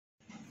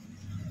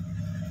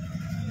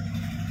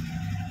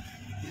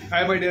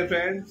Hi my dear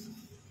friends,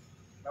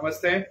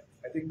 నమస్తే.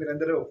 I think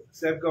మీరందరూ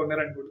సేఫ్గా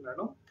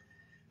ఉన్నారనుకుంటున్నాను.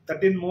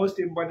 13 most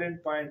important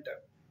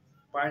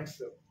points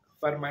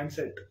for mind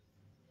set.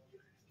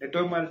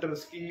 Network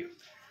మార్కెటర్స్కి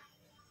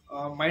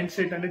mind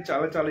set అనేది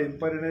చాలా చాలా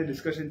ఇంపార్టెంట్ అనేది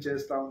డిస్కషన్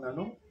చేస్తూ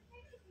ఉన్నాను.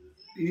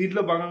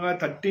 దీంట్లో భాగంగా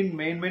 13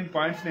 మెయిన్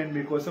పాయింట్స్ నేను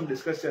మీకోసం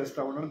డిస్కస్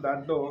చేస్తూ ఉన్నాను.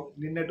 దాంట్లో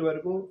నిన్నటి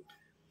వరకు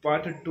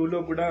పార్ట్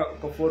 2లో కూడా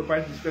ఒక 4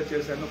 పాయింట్స్ డిస్కస్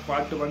చేశాను.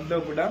 పార్ట్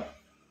 1లో కూడా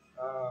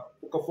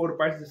ఒక 4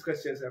 పాయింట్స్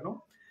డిస్కస్ చేశాను.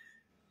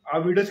 ఆ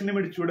వీడియోస్ని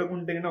మీరు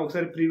చూడకుంటే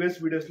ఒకసారి ప్రీవియస్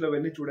వీడియోస్లో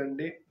వెళ్ళి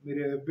చూడండి. మీరు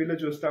ఎఫ్బీలో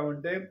చూస్తూ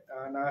ఉంటే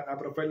నా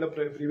ప్రొఫైల్లో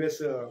ప్రీవియస్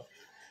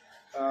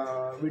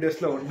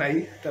వీడియోస్లో ఉన్నాయి.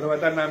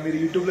 తర్వాత మీరు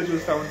యూట్యూబ్లో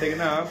చూస్తూ ఉంటే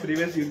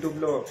ప్రీవియస్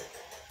యూట్యూబ్లో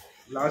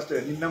లాస్ట్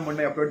నిన్న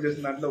మొన్న అప్లోడ్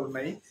చేసిన దాంట్లో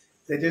ఉన్నాయి.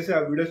 దయచేసి ఆ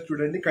వీడియోస్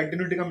చూడండి.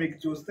 కంటిన్యూటీగా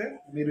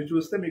మీరు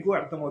చూస్తే మీకు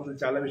అర్థమవుతుంది,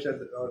 చాలా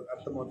విషయాలు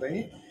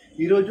అర్థమవుతాయి.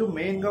 ఈరోజు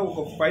మెయిన్గా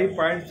ఒక 5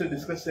 పాయింట్స్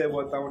డిస్కస్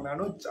చేయబోతా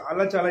ఉన్నాను.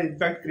 చాలా చాలా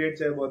ఇంపాక్ట్ క్రియేట్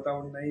చేయబోతా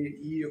ఉన్నాయి.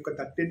 ఈ యొక్క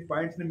 13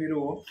 పాయింట్స్ని మీరు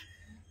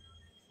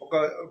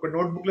ఒక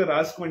నోట్బుక్లో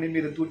రాసుకొని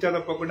మీరు తూచా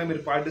తప్పకుండా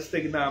మీరు పాటిస్తే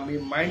మీ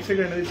మైండ్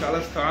సెట్ అనేది చాలా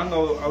స్ట్రాంగ్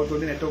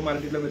అవుతుంది. నెట్వర్క్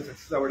మార్కెట్లో మీరు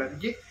సక్సెస్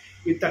అవ్వడానికి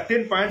ఈ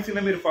 13 పాయింట్స్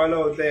మీరు ఫాలో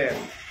అవుతే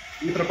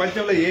ఈ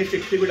ప్రపంచంలో ఏ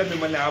శక్తి కూడా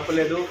మిమ్మల్ని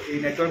ఆపలేదు ఈ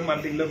నెట్వర్క్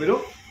మార్కెటింగ్లో మీరు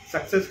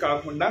సక్సెస్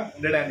కాకుండా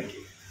ఉండడానికి.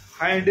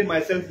 హాయ్ అండి, my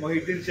self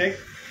Mohiuddin Sheikh,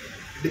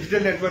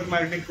 digital network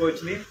marketing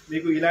కోచ్ని.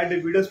 మీకు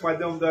ఇలాంటి వీడియోస్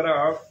మాధ్యమం ద్వారా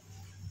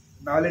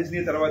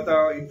నాలెడ్జ్ని తర్వాత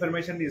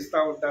ఇన్ఫర్మేషన్ని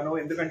ఇస్తూ ఉంటాను.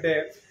 ఎందుకంటే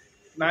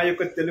నా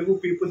యొక్క తెలుగు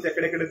పీపుల్స్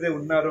ఎక్కడెక్కడైతే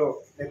ఉన్నారో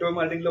నెట్వర్క్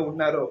మార్కెటింగ్లో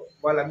ఉన్నారో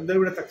వాళ్ళందరూ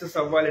కూడా సక్సెస్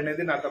అవ్వాలి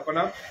అనేది నా తపన.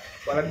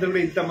 వాళ్ళందరూ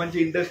కూడా ఇంత మంచి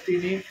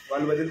ఇండస్ట్రీని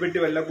వాళ్ళు వదిలిపెట్టి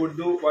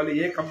వెళ్ళకూడదు. వాళ్ళు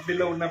ఏ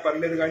కంపెనీలో ఉన్నా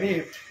పర్లేదు, కానీ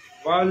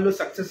వాళ్ళు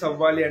సక్సెస్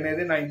అవ్వాలి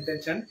అనేది నా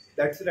ఇంటెన్షన్.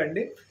 దట్స్ ఇట్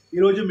అండి.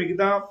 ఈరోజు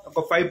మిగతా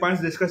ఒక 5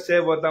 పాయింట్స్ డిస్కస్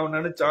చేయబోతా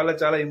ఉన్నాను. చాలా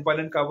చాలా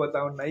ఇంపార్టెంట్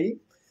కాబోతా ఉన్నాయి.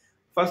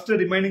 ఫస్ట్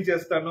రిమైండింగ్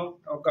చేస్తాను.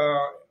 ఒక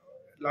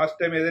లాస్ట్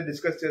టైం ఏదైతే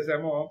డిస్కస్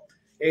చేసామో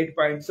 8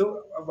 పాయింట్స్,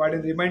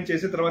 వాటిని రిమైండ్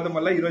చేసిన తర్వాత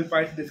మళ్ళీ ఈరోజు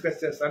పాయింట్స్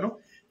డిస్కస్ చేస్తాను.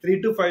 3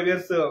 to 5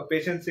 years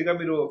పేషెన్సీగా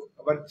మీరు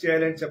వర్క్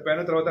చేయాలి అని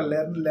చెప్పాను. తర్వాత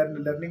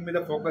లెర్నింగ్ మీద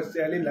ఫోకస్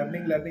చేయాలి.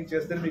 లెర్నింగ్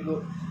చేస్తే మీకు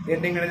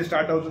ఎర్నింగ్ అనేది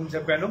స్టార్ట్ అవుతుందని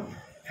చెప్పాను.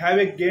 Have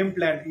a game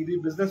plan. ఇది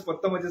బిజినెస్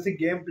మొత్తం వచ్చేసి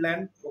గేమ్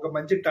ప్లాన్. ఒక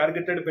మంచి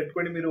టార్గెటెడ్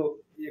పెట్టుకొని మీరు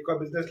ఈ యొక్క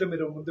బిజినెస్లో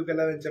మీరు ముందుకు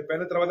వెళ్ళాలని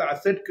చెప్పాను. తర్వాత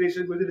అసెట్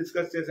క్రియేషన్ గురించి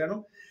డిస్కస్ చేశాను.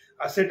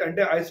 అసెట్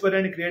అంటే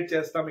ఐశ్వర్యాన్ని క్రియేట్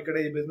చేస్తాం ఇక్కడ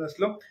ఈ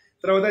బిజినెస్లో.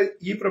 తర్వాత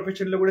ఈ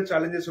ప్రొఫెషన్లో కూడా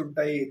ఛాలెంజెస్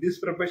ఉంటాయి. This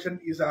profession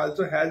is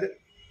also has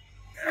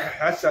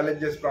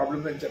challenges,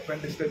 problems అని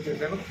చెప్పాను, డిస్కస్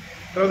చేశాను.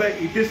 తర్వాత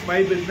it is my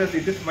business,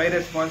 it is my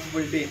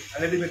responsibility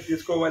అనేది మీరు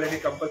తీసుకోవాలని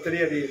కంపల్సరీ.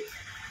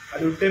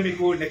 అది ఉంటే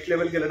మీకు నెక్స్ట్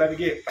లెవెల్కి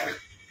వెళ్ళడానికి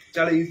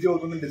చాలా ఈజీ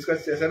అవుతుందని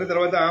డిస్కస్ చేశాను.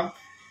 తర్వాత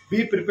be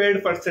prepared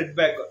for set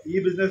back. ఈ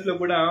బిజినెస్లో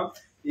కూడా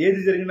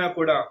ఏది జరిగినా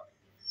కూడా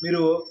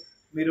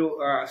మీరు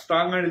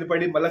స్ట్రాంగ్గా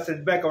నిలబడి మళ్ళీ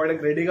సెట్ బ్యాక్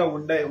అవ్వడానికి రెడీగా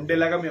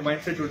ఉండేలాగా మీ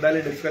మైండ్ సెట్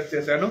ఉండాలి డిస్కస్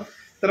చేశాను.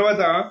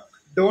 తర్వాత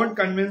don't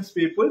convince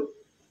people,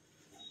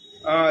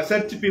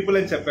 search people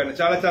అని చెప్పాను.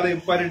 చాలా చాలా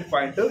ఇంపార్టెంట్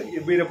పాయింట్.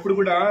 మీరు ఎప్పుడు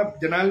కూడా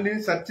జనాల్ని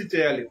సెర్చ్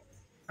చేయాలి,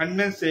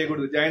 కన్విన్స్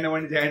చేయకూడదు. జాయిన్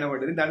అవ్వండి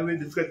దాని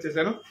గురించి డిస్కస్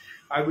చేశాను.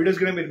 ఆ వీడియోస్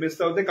కూడా మీరు మిస్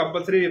అవుతే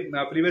కంపల్సరీ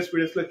నా ప్రీవియస్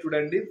వీడియోస్లో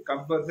చూడండి.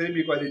 కంపల్సరీ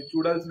మీకు అది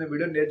చూడాల్సిన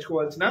వీడియో,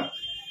 నేర్చుకోవాల్సిన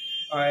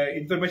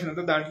ఇన్ఫర్మేషన్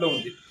అంతా దాంట్లో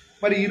ఉంది.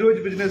 మరి ఈరోజు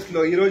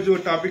బిజినెస్లో ఈరోజు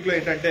టాపిక్లో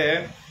ఏంటంటే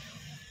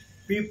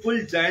people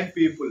join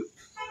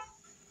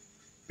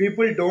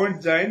people don't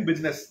join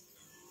business.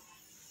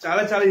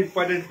 చాలా చాలా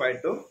ఇంపార్టెంట్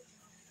పాయింట్.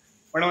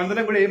 మనం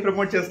అందరం కూడా ఏం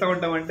ప్రమోట్ చేస్తూ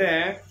ఉంటామంటే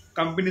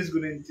కంపెనీస్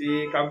గురించి,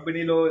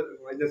 కంపెనీలో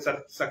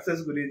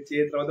సక్సెస్ గురించి,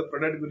 తర్వాత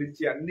ప్రొడక్ట్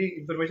గురించి అన్ని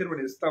ఇన్ఫర్మేషన్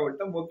మనం ఇస్తూ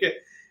ఉంటాం. ఓకే,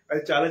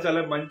 అది చాలా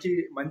చాలా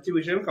మంచి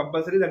విషయం.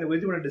 కంపల్సరీ దాని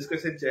గురించి మనం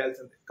డిస్కషన్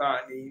చేయాల్సిందే.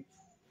 కానీ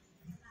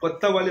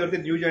కొత్త వాళ్ళు ఎవరైతే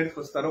న్యూ జాయిన్స్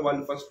వస్తారో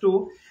వాళ్ళు ఫస్ట్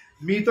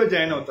మీతో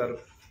జాయిన్ అవుతారు.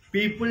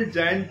 People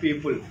join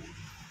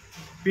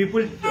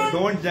people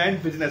don't join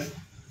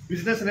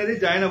business అనేది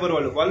జాయిన్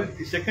అవ్వరు. వాళ్ళు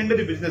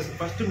సెకండరీ బిజినెస్.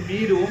 ఫస్ట్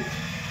మీరు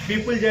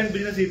పీపుల్ జాయిన్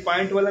బిజినెస్. ఈ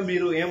పాయింట్ వల్ల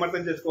మీరు ఏం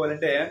అర్థం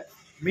చేసుకోవాలంటే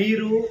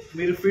మీరు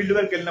ఫీల్డ్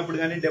వర్క్ వెళ్ళినప్పుడు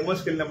కానీ,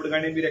 డెమోస్కి వెళ్ళినప్పుడు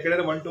కానీ, మీరు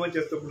ఎక్కడైనా 1-to-1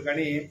 చేస్తున్నప్పుడు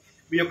కానీ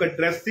మీ యొక్క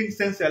డ్రెస్సింగ్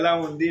సెన్స్ ఎలా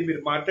ఉంది,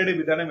 మీరు మాట్లాడే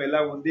విధానం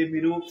ఎలా ఉంది,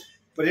 మీరు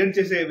ప్రజెంట్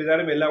చేసే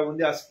విధానం ఎలా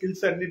ఉంది, ఆ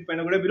స్కిల్స్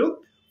అన్నిటిపైన కూడా మీరు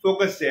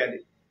ఫోకస్ చేయాలి.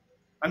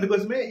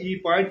 అందుకోసమే ఈ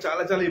పాయింట్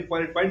చాలా చాలా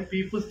important point.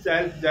 People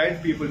join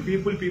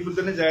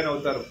పీపుల్తోనే join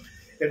అవుతారు.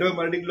 నెట్వర్క్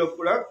మార్కెటింగ్లో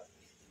కూడా,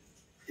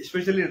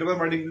 ఎస్పెషల్లీ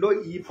నెట్వర్క్ మార్కెటింగ్లో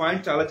ఈ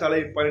పాయింట్ చాలా చాలా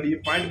ఇంపార్టెంట్. ఈ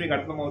పాయింట్ మీకు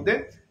అర్థమవుతే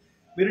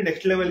మీరు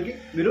నెక్స్ట్ లెవెల్కి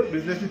మీరు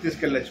బిజినెస్ని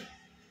తీసుకెళ్ళచ్చు.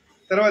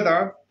 తర్వాత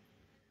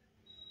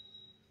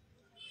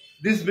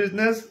this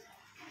business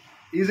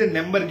is a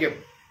number game.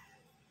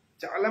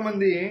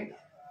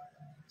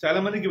 చాలా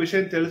మందికి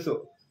విషయం తెలుసు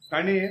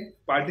కానీ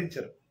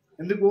పాటించరు.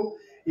 ఎందుకు?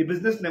 ఈ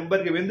బిజినెస్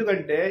నెంబర్ గేమ్.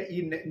 ఎందుకంటే ఈ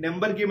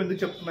నెంబర్ గేమ్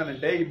ఎందుకు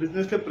చెప్తున్నానంటే ఈ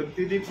బిజినెస్లో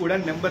ప్రతిదీ కూడా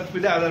నెంబర్స్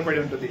మీద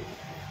ఆధారపడి ఉంటుంది.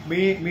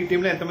 మీ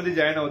టీంలో ఎంతమంది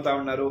జాయిన్ అవుతా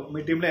ఉన్నారు,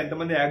 మీ టీంలో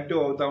ఎంతమంది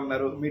యాక్టివ్ అవుతా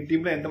ఉన్నారు, మీ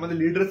టీంలో ఎంతమంది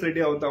లీడర్స్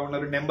రెడీ అవుతా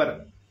ఉన్నారు, నెంబర్.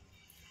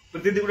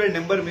 ప్రతిదీ కూడా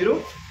నెంబర్ మీరు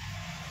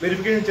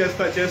వెరిఫికేషన్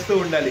చేస్తూ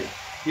ఉండాలి.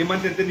 ఈ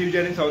మంత్ ఎంత న్యూ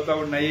జాయినింగ్స్ అవుతా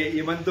ఉన్నాయి,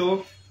 ఈ మంత్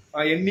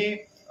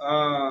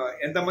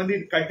ఎంతమంది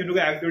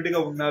కంటిన్యూగా యాక్టివిటీగా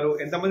ఉన్నారు,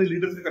 ఎంతమంది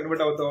లీడర్స్గా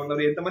కన్వర్ట్ అవుతా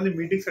ఉన్నారు, ఎంతమంది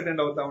మీటింగ్స్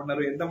అటెండ్ అవుతా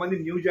ఉన్నారు, ఎంతమంది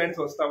న్యూ జాయిన్స్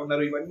వస్తూ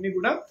ఉన్నారు, ఇవన్నీ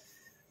కూడా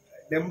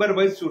నెంబర్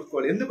వైజ్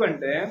చూసుకోవాలి.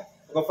 ఎందుకంటే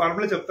ఒక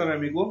ఫార్ములా చెప్తాను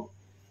మీకు,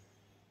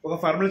 ఒక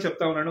ఫార్ములా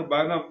చెప్తా ఉన్నాను,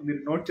 బాగా మీరు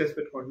నోట్ చేసి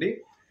పెట్టుకోండి.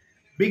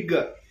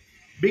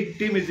 Big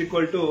team is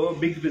equal to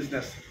big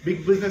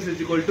business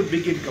is equal to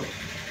big income.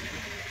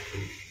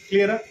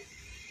 క్లియరా?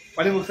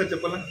 మళ్ళీ ఒకసారి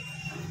చెప్పాలా?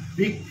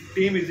 Big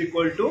team is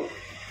equal to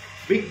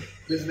big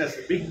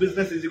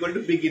business is equal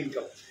to big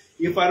income.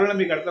 ఈ ఫార్ములా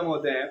మీకు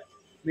అర్థమవుతే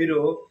మీరు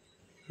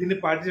దీన్ని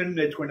పాటించడం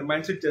నేర్చుకోండి,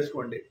 మైండ్ సెట్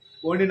చేసుకోండి.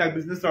 ఓన్లీ నాకు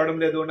బిజినెస్ రావడం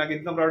లేదు, నాకు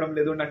ఇన్కమ్ రావడం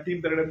లేదు, నాకు టీం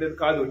పెరగడం లేదు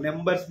కాదు,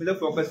 నెంబర్స్ మీద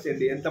ఫోకస్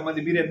చేయండి. ఎంతమంది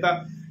మీరు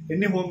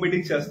ఎన్ని హోమ్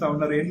మీటింగ్స్ చేస్తా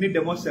ఉన్నారు, ఎన్ని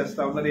డెమోస్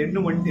చేస్తా ఉన్నారు, ఎన్ని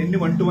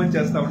 1-to-1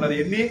 చేస్తా ఉన్నారు,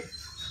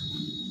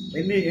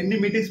 ఎన్ని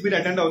మీటింగ్స్ మీరు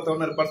అటెండ్ అవుతా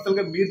ఉన్నారు, పర్సనల్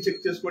గా మీరు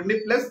చెక్ చేసుకోండి.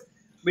 ప్లస్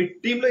మీ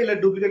టీంలో ఇలా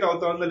డూప్లికేట్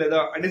అవుతా ఉందో లేదా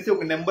అనేసి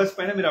ఒక నెంబర్స్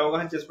పైన మీరు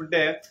అవగాహన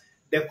చేసుకుంటే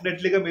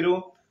డెఫినెట్లీగా మీరు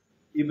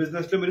ఈ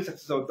బిజినెస్ లో మీరు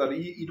సక్సెస్ అవుతారు.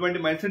 ఇటువంటి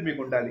మైండ్ సెట్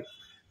మీకు ఉండాలి.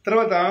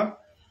 తర్వాత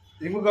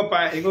ఇంకొక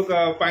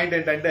పాయింట్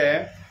ఏంటంటే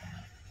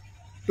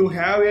to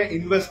have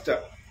invest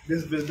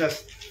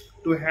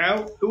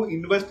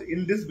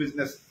in this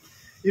business.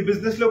 ఈ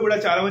బిజినెస్ లో కూడా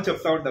చాలా మంది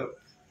చెప్తా ఉంటారు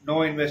నో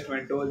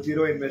ఇన్వెస్ట్మెంట్,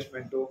 జీరో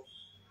ఇన్వెస్ట్మెంట్.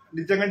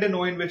 నిజంగా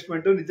నో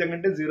ఇన్వెస్ట్మెంట్,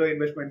 నిజంగా జీరో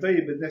ఇన్వెస్ట్మెంట్ తో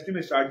ఈ బిజినెస్ ని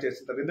మీరు స్టార్ట్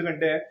చేస్తుంటారు.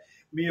 ఎందుకంటే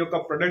మీ యొక్క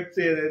ప్రొడక్ట్స్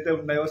ఏదైతే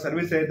ఉన్నాయో,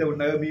 సర్వీస్ ఏదైతే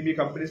ఉన్నాయో, మీ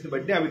కంపెనీస్ ని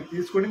బట్టి అవి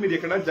తీసుకొని మీరు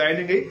ఇక్కడ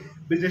జాయినింగ్ అయ్యి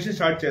బిజినెస్ ని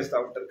స్టార్ట్ చేస్తూ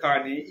ఉంటారు.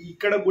 కానీ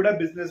ఇక్కడ కూడా ఈ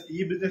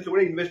బిజినెస్ లో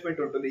కూడా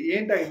ఇన్వెస్ట్మెంట్ ఉంటుంది.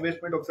 ఏంటి ఆ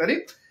ఇన్వెస్ట్మెంట్ ఒకసారి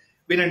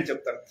వినండి,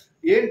 చెప్తాను.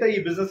 ఏంటి ఈ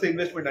బిజినెస్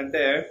ఇన్వెస్ట్మెంట్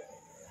అంటే,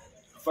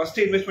 ఫస్ట్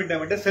ఇన్వెస్ట్మెంట్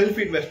ఏమంటే సెల్ఫ్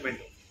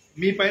ఇన్వెస్ట్మెంట్.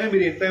 మీ పైన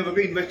మీరు ఎంత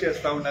ఇన్వెస్ట్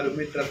చేస్తూ ఉన్నారు,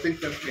 మీ ట్రస్టింగ్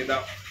ఫ్రెండ్స్ మీద,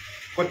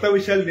 కొత్త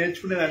విషయాలు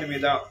నేర్చుకునే దాని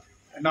మీద,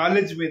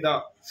 నాలెడ్జ్ మీద,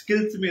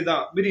 స్కిల్స్ మీద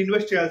మీరు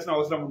ఇన్వెస్ట్ చేయాల్సిన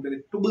అవసరం ఉంటుంది.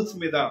 టూల్స్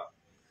మీద,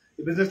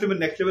 ఈ బిజినెస్ లో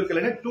మీరు నెక్స్ట్ లెవెల్కి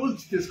వెళ్ళాలంటే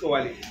టూల్స్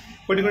తీసుకోవాలి.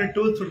 కొన్ని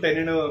టూల్స్ ఉంటాయి,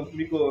 నేను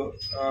మీకు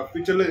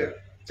ఫ్యూచర్ లో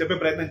చెప్పే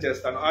ప్రయత్నం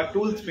చేస్తాను. ఆ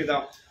టూల్స్ మీద,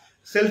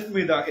 సెల్ఫ్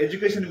మీద,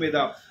 ఎడ్యుకేషన్ మీద,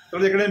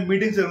 తర్వాత ఎక్కడైనా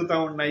మీటింగ్స్ జరుగుతూ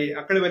ఉన్నాయి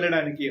అక్కడ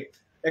వెళ్ళడానికి,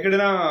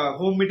 ఎక్కడైనా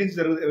హోమ్ మీటింగ్స్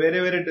వేరే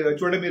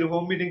చూడ మీరు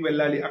హోమ్ మీటింగ్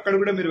వెళ్ళాలి, అక్కడ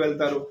కూడా మీరు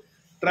వెళ్తారు,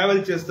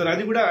 ట్రావెల్ చేస్తారు,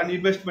 అది కూడా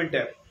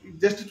ఇన్వెస్ట్మెంటే.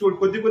 జస్ట్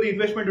కొద్ది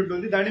ఇన్వెస్ట్మెంట్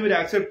ఉంటుంది, దాన్ని మీరు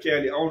యాక్సెప్ట్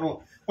చేయాలి. అవును,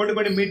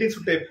 కొన్ని మీటింగ్స్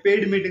ఉంటాయి,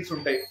 పెయిడ్ మీటింగ్స్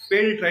ఉంటాయి,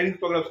 పెయిడ్ ట్రైనింగ్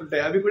ప్రోగ్రామ్స్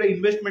ఉంటాయి, అవి కూడా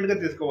ఇన్వెస్ట్మెంట్ గా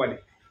తీసుకోవాలి.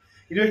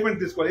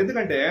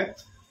 ఎందుకంటే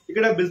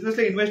ఇక్కడ బిజినెస్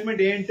లో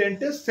ఇన్వెస్ట్మెంట్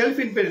ఏంటంటే సెల్ఫ్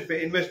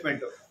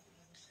ఇన్వెస్ట్మెంట్.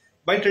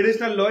 బయట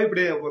ట్రెడిషనల్ లో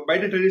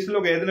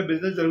ఒక ఏదైనా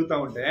బిజినెస్ జరుగుతూ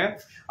ఉంటే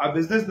ఆ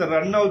బిజినెస్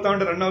రన్ అవుతా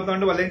ఉంటే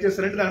వాళ్ళు ఏం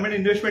చేస్తారంటే దాని మీద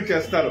ఇన్వెస్ట్మెంట్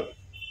చేస్తారు.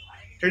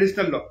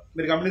 ట్రెడిషనల్ లో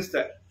మీరు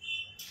గమనిస్తే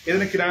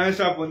ఏదైనా కిరాణా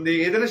షాప్ ఉంది,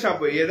 ఏదైనా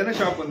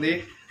షాప్ ఉంది,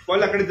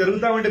 వాళ్ళు అక్కడ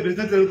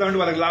బిజినెస్ జరుగుతూ ఉంటే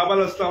వాళ్ళకి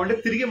లాభాలు వస్తూ ఉంటే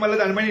తిరిగి మళ్ళీ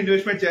దాని మీద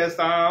ఇన్వెస్ట్మెంట్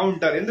చేస్తూ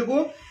ఉంటారు. ఎందుకు?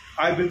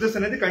 ఆ బిజినెస్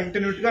అనేది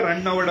కంటిన్యూట్ గా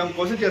రన్ అవ్వడం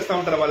కోసం చేస్తూ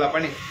ఉంటారు వాళ్ళ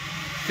పని.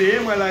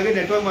 సేమ్ అలాగే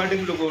నెట్వర్క్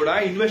మార్కెటింగ్ లో కూడా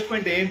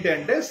ఇన్వెస్ట్మెంట్ ఏంటి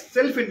అంటే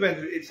సెల్ఫ్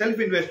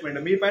ఇన్వెస్ట్మెంట్.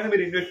 మీ పైన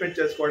మీరు ఇన్వెస్ట్మెంట్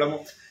చేసుకోవడము,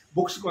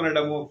 బుక్స్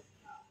కొనడము,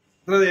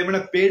 తర్వాత ఏమైనా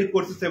పెయిడ్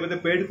కోర్సెస్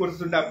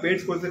ఉంటే ఆ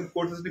పెయిడ్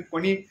కోర్సెస్ ని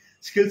కొని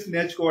స్కిల్స్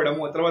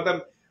నేర్చుకోవడము, తర్వాత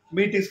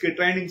మీటింగ్స్ కి,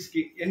 ట్రైనింగ్స్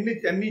కి,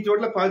 అన్ని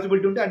చోట్ల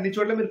పాసిబిలిటీ ఉంటే అన్ని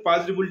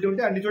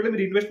చోట్ల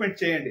మీరు ఇన్వెస్ట్మెంట్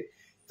చేయండి.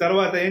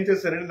 తర్వాత ఏం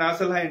చేస్తారంటే నా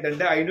సలహా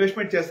ఏంటంటే ఆ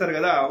ఇన్వెస్ట్మెంట్ చేస్తారు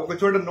కదా, ఒక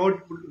చోట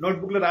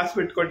నోట్బుక్ లో రాసి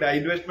పెట్టుకోండి ఆ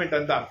ఇన్వెస్ట్మెంట్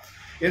అంతా.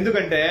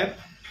 ఎందుకంటే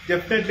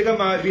డెఫినెట్ గా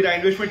మీరు ఆ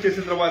ఇన్వెస్ట్మెంట్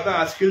చేసిన తర్వాత,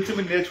 ఆ స్కిల్స్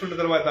మీరు నేర్చుకున్న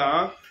తర్వాత,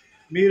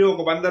 మీరు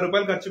ఒక 100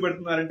 రూపాయలు ఖర్చు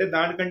పెడుతున్నారంటే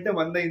దానికంటే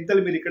 100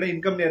 ఇంతలు మీరు ఇక్కడ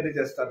ఇన్కమ్ ఎర్న్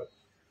చేస్తారు.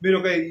 మీరు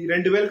ఒక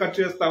 2,000 ఖర్చు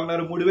చేస్తా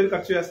ఉన్నారు, 3,000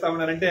 ఖర్చు చేస్తా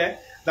ఉన్నారంటే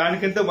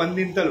దానికంటే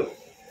 100 ఇంతలు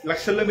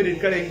లక్షల్లో మీరు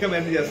ఇక్కడ ఇన్కమ్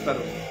ఎర్న్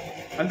చేస్తారు.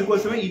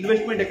 అందుకోసమే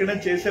ఇన్వెస్ట్మెంట్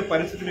ఎక్కడైనా చేసే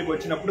పరిస్థితి మీకు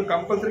వచ్చినప్పుడు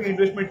కంపల్సరీగా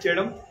ఇన్వెస్ట్మెంట్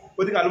చేయడం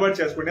కొద్దిగా అలవాటు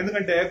చేసుకోండి.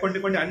 ఎందుకంటే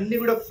కొన్ని అన్ని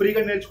కూడా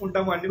ఫ్రీగా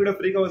నేర్చుకుంటాము, అన్ని కూడా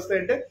ఫ్రీగా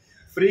వస్తాయంటే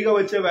ఫ్రీగా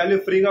వచ్చే వాల్యూ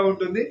ఫ్రీగా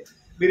ఉంటుంది.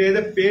 మీరు ఏదో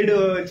పెయిడ్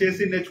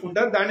చేసి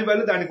నేర్చుకుంటారు దాని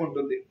వాల్యూ దానికి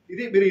ఉంటుంది.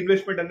 ఇది మీరు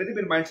ఇన్వెస్ట్మెంట్ అనేది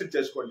మీరు మైండ్ సెట్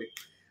చేసుకోండి.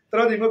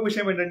 తర్వాత ఇంకొక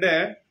విషయం ఏంటంటే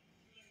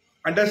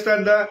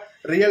understand the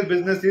real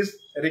business is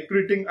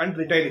recruiting and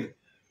retailing.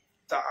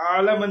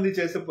 చాలా మంది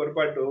చేసే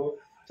పొరపాటు,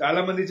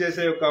 చాలా మంది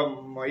చేసే ఒక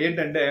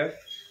ఏంటంటే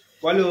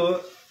వాళ్ళు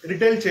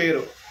రిటైల్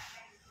చేయరు,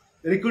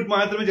 రిక్రూట్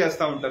మాత్రమే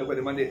చేస్తూ ఉంటారు.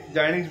 కొద్దిమంది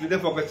జాయినింగ్స్ మీదే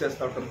ఫోకస్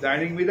చేస్తూ ఉంటారు.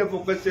 జాయినింగ్ మీదే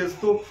ఫోకస్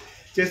చేస్తూ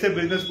చేసే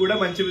బిజినెస్ కూడా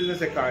మంచి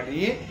బిజినెస్.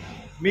 కానీ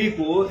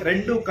మీకు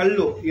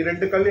ఈ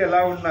రెండు కళ్ళు ఎలా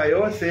ఉన్నాయో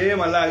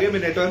సేమ్ అలాగే మీ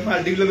నెట్వర్క్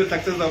మార్కెటింగ్ లో మీరు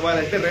సక్సెస్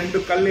అవ్వాలంటే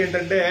 2 కళ్ళు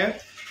ఏంటంటే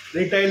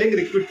రిటైలింగ్,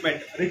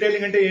 రిక్రూట్మెంట్.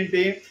 రిటైలింగ్ అంటే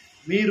ఏంటి?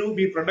 మీరు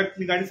మీ ప్రొడక్ట్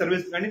ని కానీ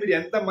సర్వీస్ కానీ మీరు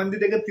ఎంత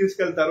మంది దగ్గర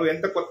తీసుకెళ్తారో,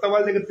 ఎంత కొత్త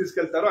వాళ్ళ దగ్గర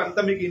తీసుకెళ్తారో అంత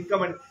మీకు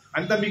ఇన్కమ్,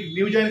 అంత మీకు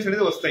న్యూ జాయినింగ్స్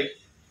అనేది వస్తాయి.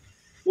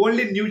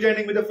 ఓన్లీ న్యూ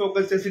జాయినింగ్ మీద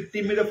ఫోకస్ చేసి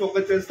టీమ్ మీద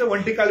ఫోకస్ చేస్తే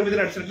 1 కాళ్ళ మీద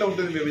నడిచినట్లు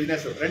ఉంటుంది మీ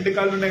బిజినెస్. 2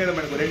 కాళ్ళు ఉన్నాయి కదా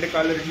మనకు, 2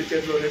 కాళ్ళు, 2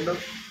 చేతులు, 2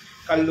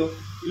 కళ్ళు.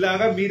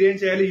 ఇలాగా మీరేం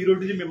చేయాలి? ఈ రోజు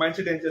నుంచి మీ మైండ్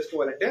సెట్ ఏం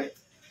చేసుకోవాలంటే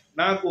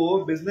నాకు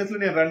బిజినెస్ లో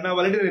నేను రన్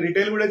అవ్వాలంటే నేను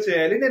రిటైల్ కూడా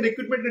చేయాలి, నేను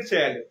రిక్రూట్మెంట్ కూడా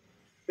చేయాలి.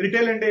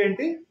 రిటైల్ అంటే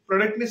ఏంటి?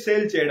 ప్రొడక్ట్ ని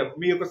సేల్ చేయడం.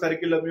 మీ యొక్క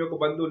సర్కిల్లో, మీ యొక్క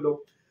బంధువుల్లో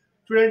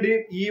చూడండి,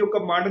 ఈ యొక్క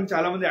మాటను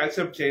చాలా మంది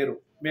యాక్సెప్ట్ చేయరు.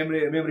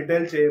 మేము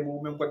రిటైల్ చేయము,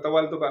 మేము కొత్త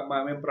వాళ్ళతో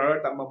మేము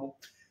ప్రోడక్ట్ అమ్మము.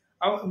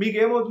 మీకు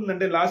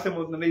ఏమవుతుందంటే లాస్ట్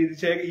ఏమవుతుందంటే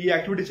ఈ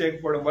యాక్టివిటీ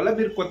చేయకపోవడం వల్ల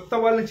మీరు కొత్త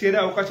వాళ్ళని చేరే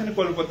అవకాశాన్ని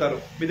కోల్పోతారు.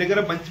 మీ దగ్గర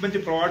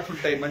మంచి ప్రోడక్ట్స్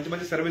ఉంటాయి,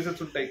 మంచి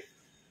సర్వీసెస్ ఉంటాయి,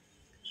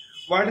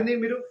 వాటిని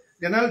మీరు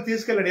జనాలు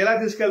తీసుకెళ్ళండి. ఎలా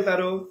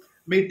తీసుకెళ్తారు?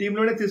 మీ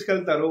టీంలోనే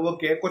తీసుకెళ్తారు.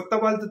 ఓకే, కొత్త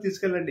వాళ్ళతో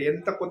తీసుకెళ్ళండి.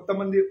 ఎంత కొత్త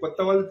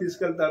వాళ్ళు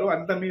తీసుకెళ్తారో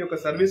అంత మీ యొక్క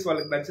సర్వీస్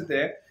వాళ్ళకి నచ్చితే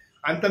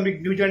అంత మీకు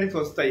న్యూ జాయినింగ్స్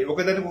వస్తాయి,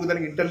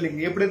 ఒకదానికి ఇంటర్లింక్.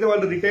 ఎప్పుడైతే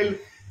వాళ్ళు రిటైల్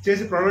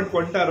చేసి ప్రోడక్ట్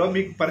కొంటారో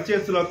మీకు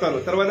పరిచయస్తులు అవుతారు.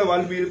 తర్వాత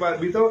వాళ్ళు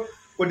మీతో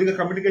కొద్దిగా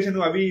కమ్యూనికేషన్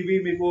అవి ఇవి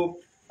మీకు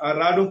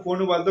రాను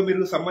పోను, వాళ్ళతో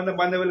మీరు సంబంధ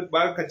బాంధవ్యాలకు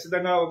బాగా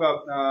ఖచ్చితంగా ఒక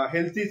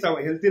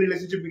హెల్తీ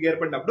రిలేషన్షిప్ మీకు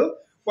ఏర్పడినప్పుడు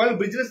వాళ్ళు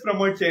బిజినెస్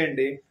ప్రమోట్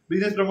చేయండి.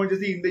 బిజినెస్ ప్రమోట్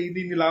చేసి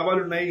ఇన్ని లాభాలు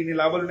ఉన్నాయి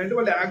అంటే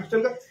వాళ్ళు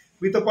యాక్చువల్ గా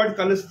మీతో పాటు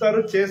కలుస్తారు,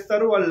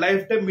 చేస్తారు. వాళ్ళ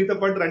లైఫ్ టైం మీతో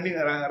పాటు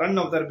రన్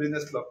అవుతారు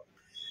బిజినెస్ లో.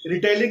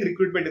 రిటైలింగ్,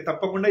 రిక్రూట్మెంట్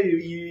తప్పకుండా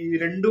ఈ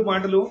 2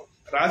 మాటలు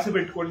రాసి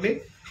పెట్టుకోండి.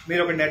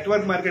 మీరు ఒక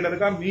నెట్వర్క్ మార్కెటర్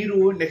గా మీరు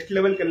నెక్స్ట్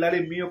లెవెల్కి వెళ్ళాలి.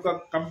 మీ యొక్క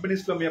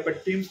కంపెనీస్ లో, మీ యొక్క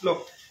టీమ్స్ లో,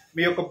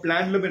 మీ యొక్క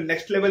ప్లాన్ లో మీరు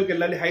నెక్స్ట్ లెవెల్కి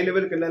వెళ్ళాలి, హై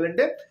లెవెల్కి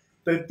వెళ్ళాలంటే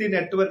ప్రతి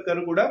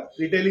నెట్వర్కర్ కూడా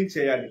రిటైలింగ్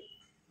చేయాలి.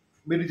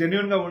 మీరు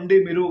జెన్యున్ గా ఉండి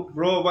మీరు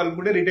గ్రో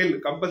అవ్వాలనుకుంటే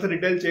కంపల్సరీ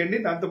రిటైల్ చేయండి.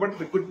 దాంతోపాటు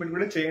రిక్రూట్మెంట్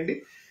కూడా చేయండి.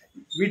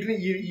 వీటిని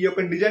ఈ యొక్క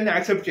నిజాన్ని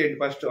యాక్సెప్ట్ చేయండి.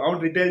 ఫస్ట్ అవును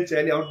రిటైల్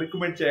చేయాలి, అవును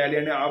రిక్రూట్మెంట్ చేయాలి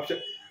అనే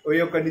ఆప్షన్, ఈ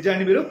యొక్క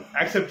నిజాన్ని మీరు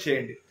యాక్సెప్ట్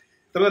చేయండి.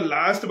 తర్వాత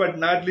లాస్ట్ బట్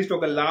నాట్ లీస్ట్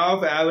ఒక లా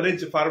ఆఫ్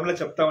యావరేజ్ ఫార్ములా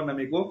చెప్తా ఉన్నా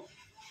మీకు.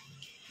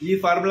 ఈ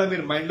ఫార్ములా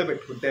మీరు మైండ్ లో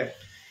పెట్టుకుంటే,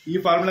 ఈ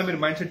ఫార్ములా మీరు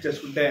మైండ్ సెట్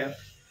చేసుకుంటే,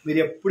 మీరు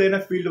ఎప్పుడైనా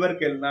ఫీల్డ్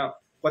వర్క్ వెళ్ళినా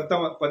కొత్త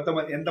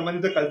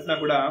ఎంతమందితో కలిసినా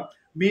కూడా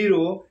మీరు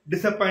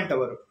డిసప్పాయింట్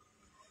అవ్వరు.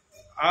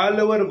 ఆల్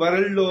ఓవర్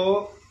వరల్డ్ లో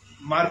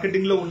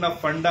మార్కెటింగ్ లో ఉన్న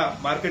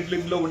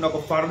మార్కెటింగ్ లో ఉన్న ఒక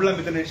ఫార్ములా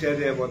మీతో నేను షేర్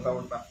చేయబోతా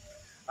ఉన్నా.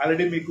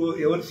 ఆల్రెడీ మీకు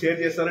ఎవరు షేర్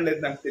చేస్తారో లేదు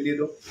నాకు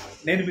తెలియదు,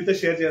 నేను మీతో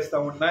షేర్ చేస్తా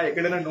ఉన్నా.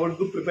 ఎక్కడైనా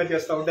నోట్బుక్ ప్రిపేర్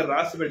చేస్తా ఉంటే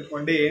రాసి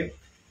పెట్టుకోండి.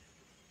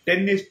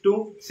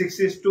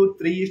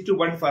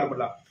 10:6:3:1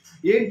 ఫార్ములా.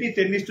 ఏంటి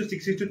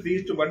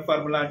 10:6:3:1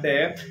 ఫార్ములా అంటే,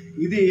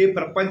 ఇది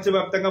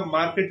ప్రపంచవ్యాప్తంగా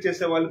మార్కెట్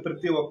చేసే వాళ్ళు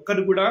ప్రతి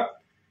ఒక్కరు కూడా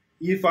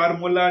ఈ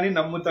ఫార్ములాని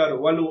నమ్ముతారు.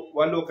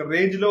 వాళ్ళు ఒక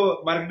రేంజ్ లో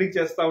మార్కెటింగ్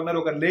చేస్తా ఉన్నారు,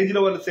 ఒక రేంజ్ లో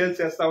వాళ్ళు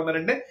సేల్స్ చేస్తా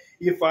ఉన్నారంటే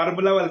ఈ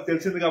ఫార్ములా వాళ్ళకి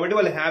తెలిసింది కాబట్టి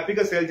వాళ్ళు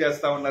హ్యాపీగా సేల్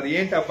చేస్తా ఉన్నారు.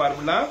 ఏంటి ఆ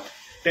ఫార్ములా?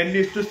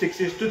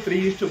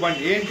 10:6:3:1.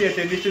 ఏంటి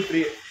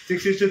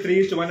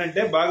 10:6:3:1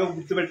 అంటే బాగా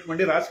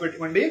గుర్తుపెట్టుకోండి, రాసి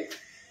పెట్టుకోండి.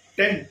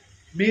 10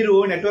 మీరు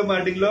నెట్వర్క్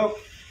మార్కెటింగ్ లో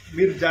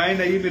మీరు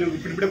జాయిన్ అయ్యి మీరు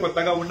ఇప్పుడిప్పుడే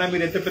కొత్తగా ఉన్నా,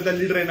 మీరు ఎంత పెద్ద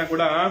లీడర్ అయినా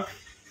కూడా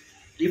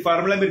ఈ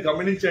ఫార్ములా మీరు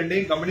గమనించి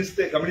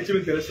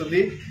మీకు తెలుస్తుంది.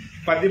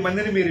 10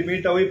 మందిని మీరు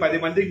మీట్ అవ్వి 10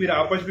 మందికి మీరు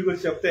ఆపర్చునిటీ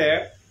గురించి చెప్తే,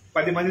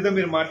 10 మందితో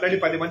మీరు మాట్లాడి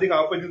 10 మందికి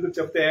ఆపర్చునిటీ గురించి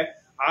చెప్తే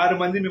 6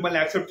 మంది మిమ్మల్ని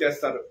యాక్సెప్ట్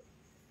చేస్తారు,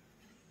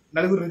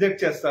 4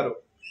 రిజెక్ట్ చేస్తారు.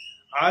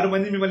 6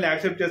 మంది మిమ్మల్ని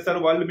యాక్సెప్ట్ చేస్తారు.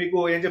 వాళ్ళు మీకు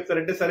ఏం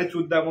చెప్తారంటే, సరే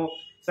చూద్దాము,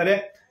 సరే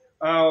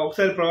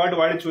ఒకసారి ప్రోడక్ట్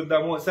వాడి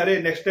చూద్దాము, సరే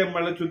నెక్స్ట్ టైం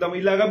మళ్ళీ చూద్దాము,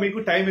 ఇలాగా మీకు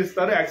టైం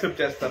ఇస్తారు,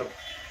 యాక్సెప్ట్ చేస్తారు.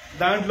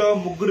 దాంట్లో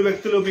 3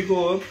 వ్యక్తులు మీకు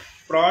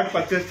ప్రోడక్ట్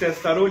పర్చేస్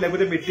చేస్తారు,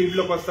 లేకపోతే మీ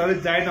టీంలోకి వస్తారు,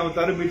 జాయిన్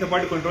అవుతారు, మీతో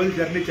పాటు కొన్ని రోజులు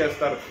జర్నీ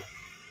చేస్తారు.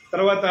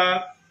 తర్వాత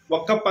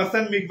 1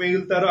 పర్సన్ మీకు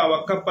మిగులుతారు. ఆ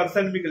 1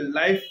 పర్సన్ మీకు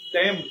life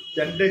time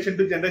generation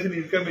to generation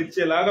income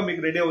ఇచ్చేలాగా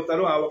మీకు రెడీ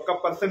అవుతారు. ఆ 1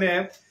 పర్సనే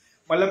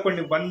మళ్ళీ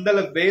కొన్ని వందల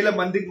వేల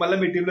మందికి మళ్ళీ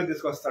మీ టీంలో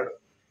తీసుకొస్తాడు.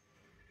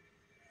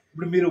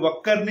 ఇప్పుడు మీరు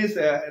ఒక్కరిని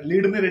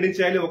లీడర్ని రెడీ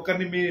చేయాలి,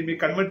 ఒక్కరిని మీ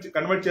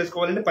కన్వర్ట్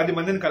చేసుకోవాలంటే 10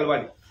 మందిని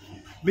కలవాలి.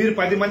 మీరు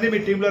 10 మంది మీ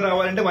టీంలో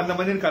రావాలంటే 100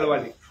 మందిని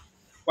కలవాలి.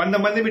 100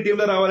 మంది మీ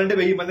టీంలో రావాలంటే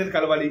 1000 మందిని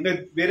కలవాలి. ఇంకా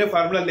వేరే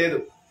ఫార్ములా లేదు.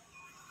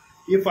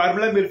 ఈ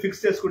ఫార్ములా మీరు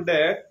ఫిక్స్ చేసుకుంటే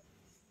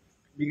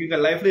మీకు ఇంకా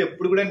లైఫ్ లో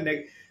ఎప్పుడు కూడా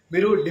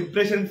మీరు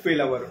డిప్రెషన్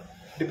ఫీల్ అవ్వరు.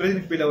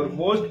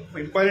 మోస్ట్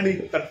ఇంపార్టెంట్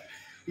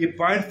ఈ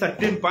పాయింట్స్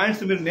 13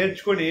 పాయింట్స్ మీరు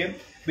నేర్చుకొని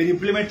మీరు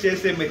ఇంప్లిమెంట్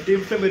చేస్తే మీ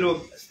టీమ్స్ లో మీరు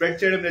స్ప్రెడ్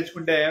చేయడం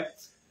నేర్చుకుంటే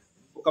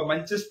ఒక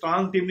మంచి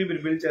స్ట్రాంగ్ టీమ్ ని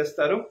మీరు బిల్డ్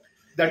చేస్తారు.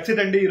 దట్స్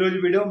ఇట్ అండి. ఈ రోజు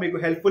వీడియో మీకు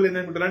హెల్ప్ఫుల్ అయింది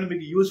అనుకుంటున్నాను,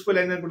 మీకు యూస్ఫుల్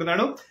అయింది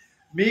అనుకుంటున్నాను.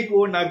 మీకు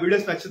నా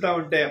వీడియోస్ నచ్చుతా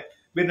ఉంటే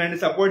మీరు నన్ను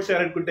సపోర్ట్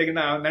చేయాలనుకుంటే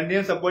నన్ను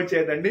ఏం సపోర్ట్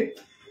చేయదండి,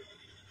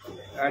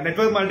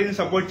 నెట్వర్క్ మార్కెటింగ్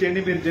సపోర్ట్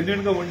చేయండి. మీరు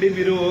జెన్యున్ గా ఉండి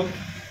మీరు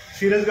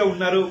సీరియస్ గా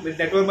ఉన్నారు, మీరు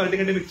నెట్వర్క్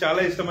మార్కెటింగ్ అంటే మీకు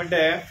చాలా ఇష్టం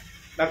అంటే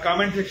నా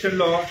కామెంట్ సెక్షన్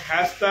లో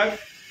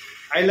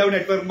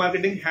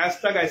 #ILoveNetworkMarketing,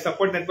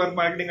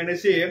 #ISupportNetworkMarketing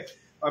అనేసి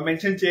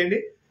మెన్షన్ చేయండి.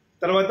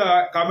 తర్వాత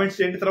కామెంట్స్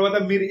చేయండి. తర్వాత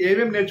మీరు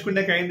ఏమేమి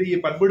నేర్చుకునే అయింది, ఈ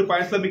 13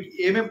 పాయింట్స్ లో మీకు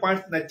ఏమేమి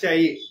పాయింట్స్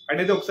నచ్చాయి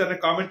అనేది ఒకసారి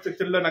కామెంట్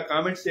సెక్షన్ లో నాకు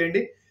కామెంట్స్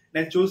చేయండి.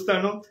 నేను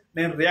చూస్తాను,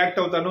 నేను రియాక్ట్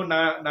అవుతాను.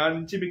 నా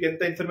నుంచి మీకు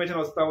ఎంత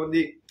ఇన్ఫర్మేషన్ వస్తా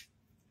ఉంది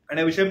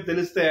అనే విషయం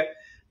తెలిస్తే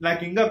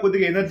నాకు ఇంకా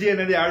కొద్దిగా ఎనర్జీ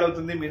అనేది యాడ్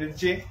అవుతుంది మీ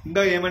నుంచి.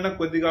 ఇంకా ఏమైనా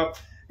కొద్దిగా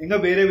ఇంకా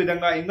వేరే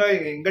విధంగా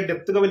ఇంకా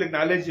డెప్త్ గా వీళ్ళకి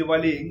నాలెడ్జ్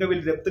ఇవ్వాలి, ఇంకా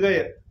వీళ్ళు డెప్త్ గా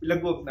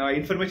వీళ్ళకు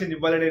ఇన్ఫర్మేషన్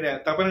ఇవ్వాలనే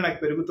తపన నాకు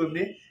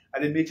పెరుగుతుంది.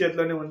 అది మీ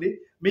చేతిలోనే ఉంది.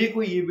 మీకు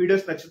ఈ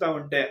వీడియోస్ నచ్చుతా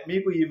ఉంటే,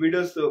 మీకు ఈ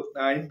వీడియోస్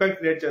ఇంపాక్ట్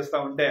క్రియేట్ చేస్తా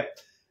ఉంటే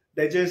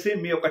దయచేసి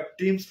మీ యొక్క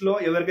టీమ్స్ లో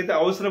ఎవరికైతే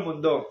అవసరం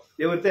ఉందో,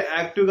 ఎవరైతే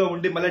యాక్టివ్ గా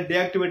ఉండి మళ్ళీ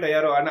డీయాక్టివేట్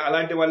అయ్యారో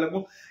అలాంటి వాళ్ళకు,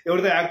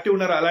 ఎవరైతే యాక్టివ్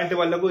ఉన్నారో అలాంటి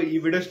వాళ్ళకు ఈ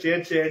వీడియోస్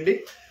షేర్ చేయండి.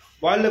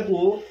 వాళ్లకు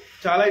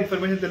చాలా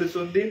ఇన్ఫర్మేషన్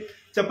తెలుస్తుంది.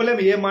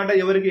 చెప్పలేము ఏ మాట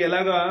ఎవరికి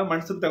ఎలాగా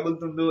మనసుకు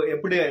తగులుతుందో,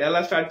 ఎప్పుడు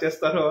ఎలా స్టార్ట్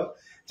చేస్తారో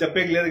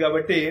చెప్పేకి లేదు.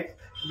 కాబట్టి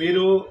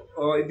మీరు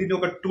దీన్ని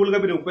ఒక టూల్ గా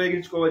మీరు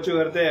ఉపయోగించుకోవచ్చు.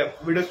 ఎవరైతే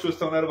వీడియోస్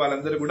చూస్తూ ఉన్నారో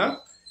వాళ్ళందరూ కూడా.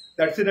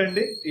 దట్స్ ఇట్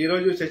అండి. ఈ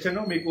రోజు సెషన్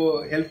మీకు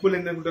హెల్ప్ఫుల్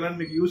అయింది అనుకుంటున్నాను,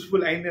 మీకు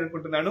యూస్ఫుల్ అయింది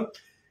అనుకుంటున్నాను.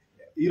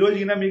 ఈ రోజు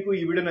మీకు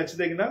ఈ వీడియో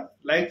నచ్చితే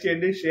లైక్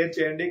చేయండి, షేర్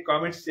చేయండి,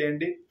 కామెంట్స్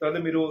చేయండి. తర్వాత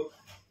మీరు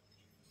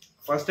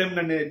ఫస్ట్ టైం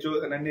నన్ను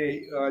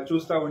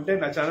చూస్తా ఉంటే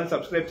నా ఛానల్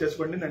సబ్స్క్రైబ్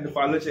చేసుకోండి, నన్ను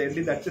ఫాలో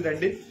చేయండి. దట్స్ ఇట్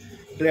అండి.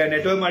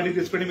 నెట్వర్క్ మార్కెటింగ్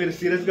తీసుకొని మీరు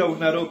సీరియస్ గా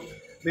ఉన్నారు,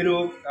 మీరు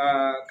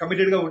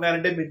కమిటెడ్ గా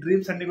ఉన్నారంటే మీ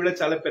డ్రీమ్స్ అన్ని కూడా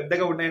చాలా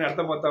పెద్దగా ఉన్నాయని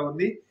అర్థమవుతా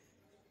ఉంది.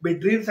 మీ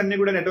డ్రీమ్స్ అన్ని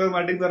కూడా నెట్వర్క్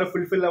మార్కెటింగ్ ద్వారా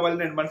ఫుల్ఫిల్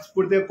అవ్వాలని నేను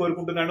మనస్ఫూర్తిగా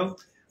కోరుకుంటున్నాను.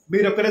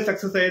 మీరు ఒక్కరే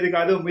సక్సెస్ అయ్యేది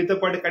కాదు, మీతో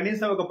పాటు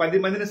కనీసం ఒక 10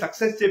 మందిని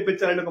సక్సెస్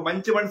చేయించాలని ఒక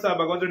మంచి మనసు ఆ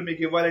భగవంతుడు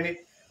మీకు ఇవ్వాలని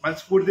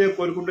మనస్ఫూర్తిగా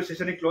కోరుకుంటూ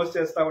సెషన్ ని క్లోజ్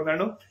చేస్తా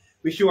ఉన్నాను.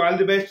 Wish you all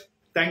the best.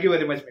 Thank you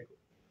very much మీకు.